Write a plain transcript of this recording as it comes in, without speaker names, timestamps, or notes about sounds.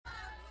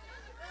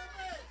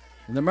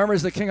And the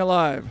memories of the King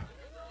alive.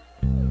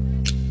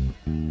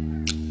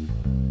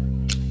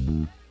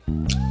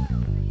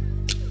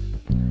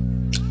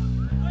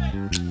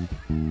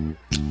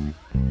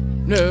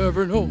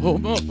 Never know how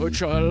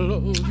much I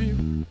love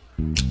you.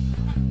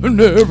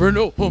 Never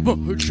know how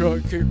much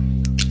I care.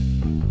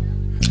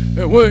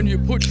 And when you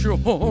put your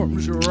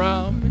arms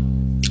around me,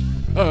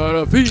 and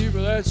a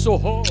fever that's so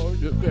hard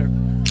to bear,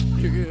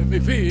 you give me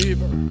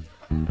fever.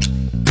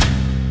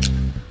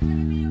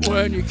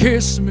 When you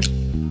kiss me,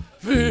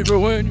 fever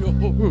when you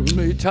hold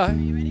me tight.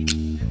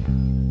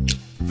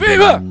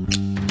 Fever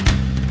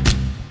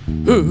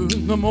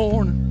in the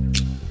morning,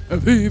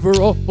 and fever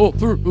all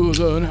through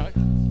the night.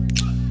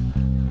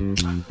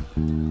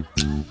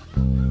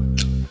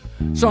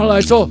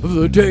 Sunlight's off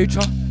the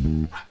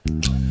daytime,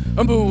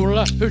 and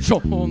moonlight's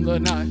on the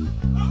night.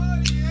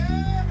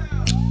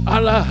 I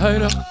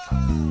light up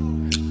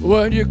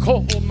when you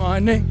call my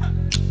name,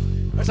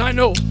 as I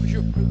know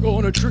you're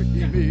gonna treat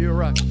me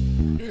right.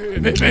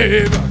 Give me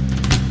fever.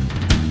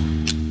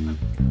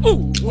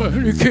 Ooh,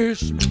 when you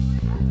kiss me,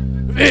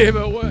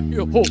 fever when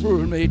you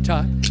hold me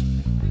tight.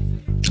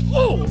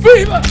 Oh,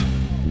 fever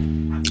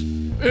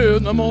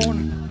in the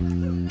morning,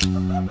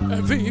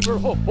 and fever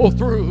all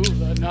through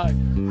the night.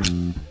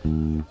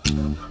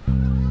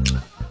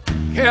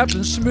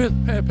 Captain Smith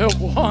at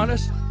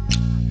Pocahontas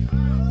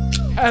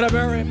had a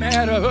very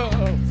mad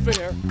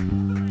affair,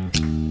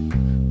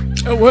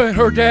 and when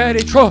her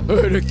daddy tried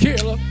to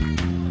kill her,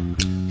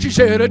 she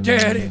said,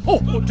 "Daddy,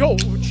 oh,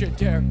 don't you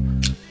dare!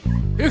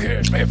 You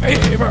give me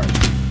fever."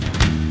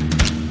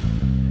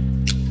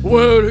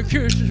 When he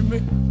kisses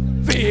me,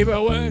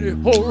 fever when he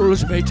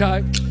holds me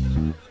tight.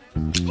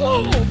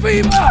 Oh,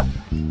 fever!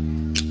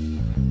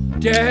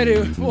 Daddy,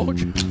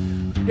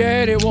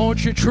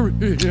 won't you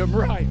treat him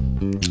right?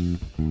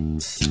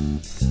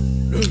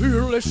 If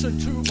you listen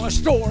to my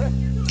story,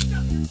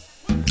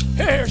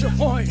 here's a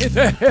point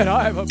that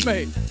I've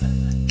made.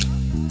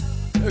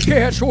 The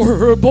cats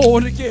were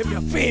born to give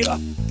you fever.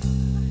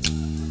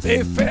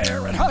 Be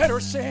Fahrenheit or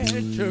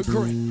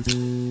centigrade.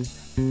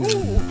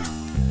 Ooh,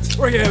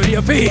 we're giving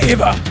you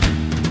fever.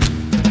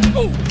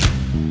 Ooh,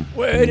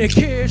 when you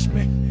kiss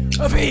me,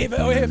 a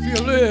fever if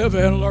you live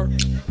and learn.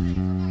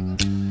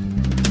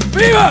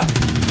 Fever!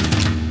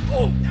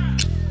 Ooh,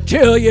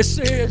 till you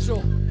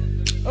sizzle.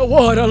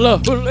 What a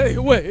lovely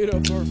way to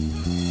burn.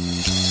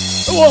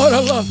 What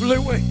a lovely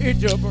way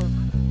to burn.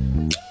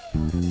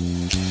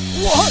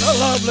 What a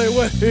lovely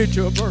way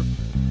to burn.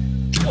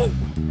 Oh.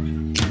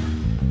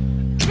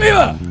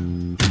 Viva!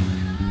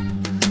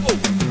 Oh.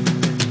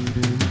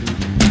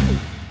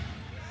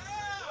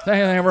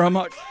 Thank you very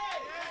much.